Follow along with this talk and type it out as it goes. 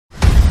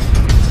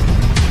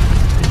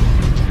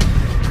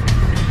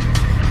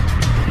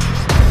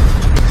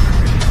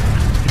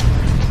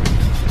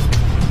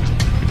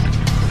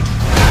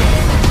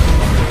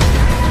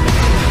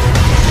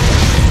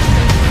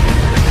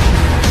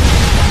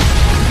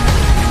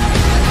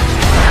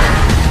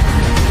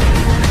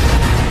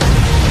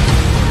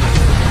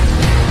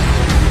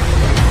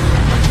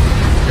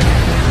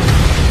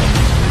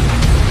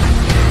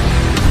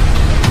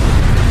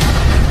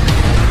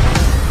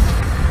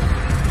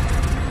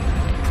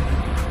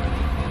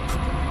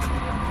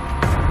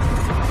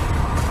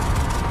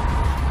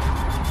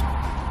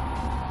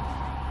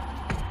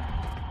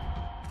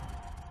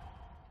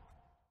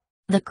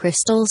the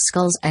crystal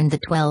skulls and the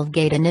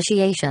 12-gate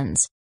initiations.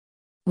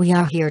 We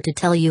are here to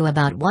tell you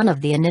about one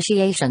of the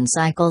initiation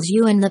cycles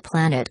you and the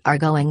planet are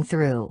going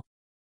through.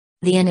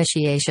 The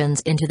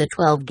initiations into the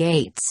 12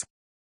 gates.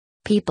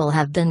 People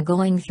have been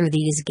going through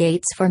these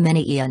gates for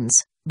many eons,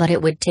 but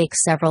it would take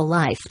several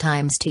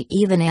lifetimes to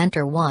even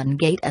enter one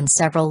gate and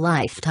several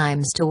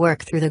lifetimes to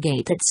work through the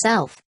gate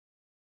itself.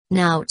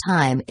 Now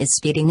time is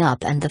speeding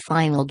up and the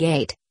final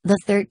gate, the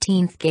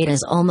 13th gate,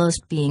 is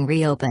almost being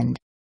reopened.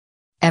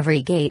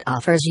 Every gate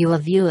offers you a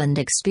view and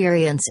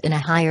experience in a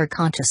higher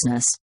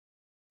consciousness.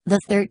 The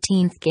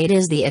 13th gate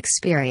is the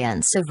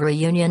experience of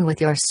reunion with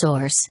your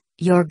source,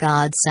 your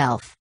God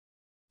self.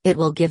 It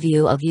will give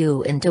you a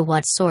view into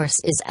what source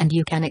is, and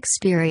you can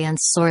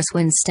experience source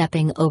when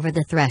stepping over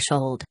the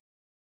threshold.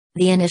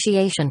 The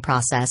initiation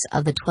process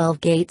of the 12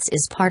 gates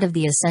is part of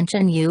the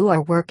ascension you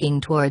are working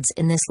towards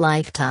in this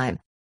lifetime.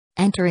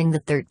 Entering the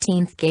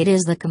 13th gate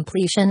is the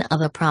completion of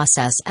a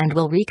process and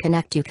will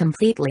reconnect you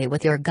completely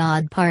with your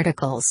God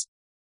particles.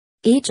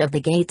 Each of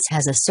the gates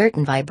has a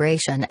certain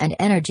vibration and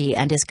energy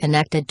and is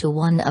connected to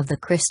one of the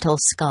crystal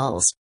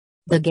skulls.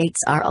 The gates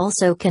are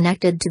also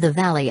connected to the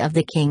Valley of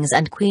the Kings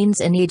and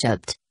Queens in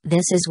Egypt.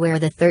 This is where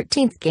the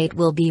 13th gate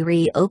will be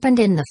reopened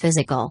in the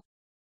physical.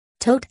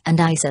 Tot and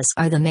Isis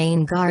are the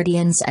main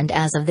guardians, and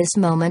as of this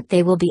moment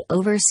they will be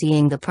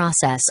overseeing the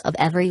process of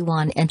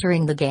everyone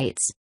entering the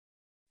gates.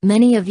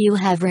 Many of you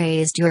have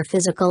raised your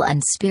physical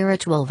and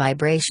spiritual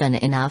vibration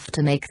enough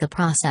to make the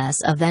process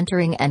of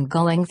entering and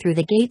going through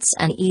the gates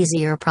an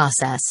easier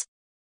process.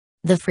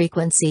 The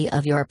frequency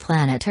of your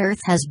planet Earth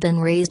has been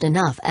raised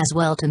enough as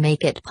well to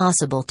make it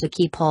possible to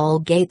keep all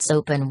gates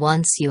open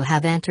once you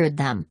have entered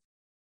them.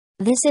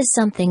 This is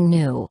something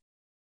new.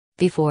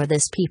 Before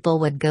this,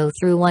 people would go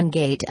through one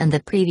gate and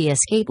the previous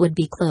gate would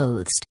be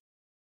closed.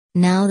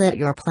 Now that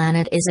your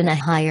planet is in a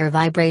higher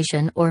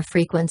vibration or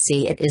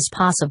frequency, it is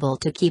possible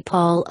to keep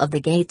all of the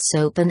gates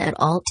open at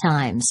all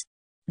times.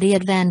 The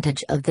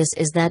advantage of this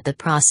is that the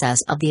process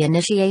of the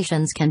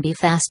initiations can be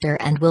faster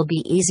and will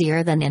be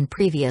easier than in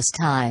previous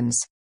times.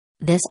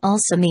 This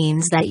also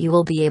means that you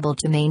will be able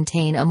to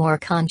maintain a more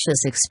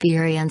conscious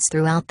experience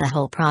throughout the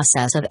whole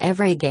process of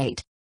every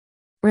gate.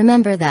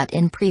 Remember that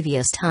in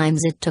previous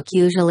times it took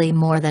usually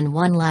more than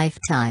one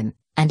lifetime,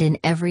 and in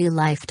every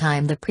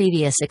lifetime the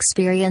previous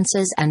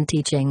experiences and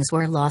teachings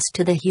were lost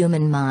to the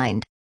human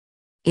mind.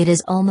 It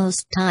is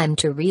almost time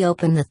to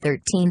reopen the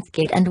 13th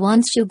gate, and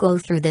once you go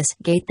through this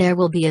gate there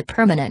will be a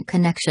permanent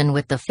connection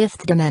with the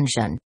 5th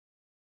dimension.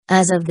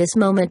 As of this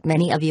moment,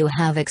 many of you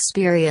have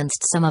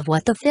experienced some of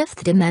what the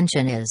 5th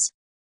dimension is.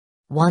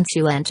 Once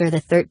you enter the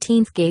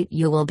 13th gate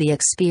you will be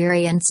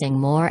experiencing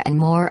more and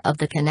more of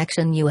the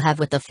connection you have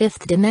with the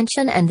 5th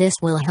dimension, and this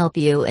will help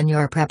you in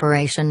your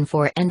preparation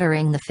for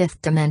entering the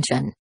 5th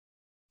dimension.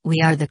 We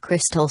are the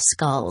Crystal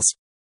Skulls.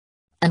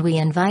 And we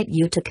invite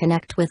you to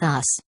connect with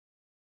us.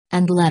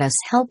 And let us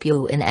help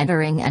you in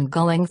entering and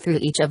going through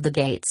each of the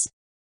gates.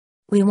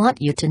 We want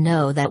you to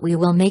know that we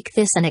will make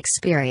this an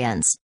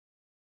experience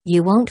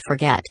you won't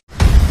forget.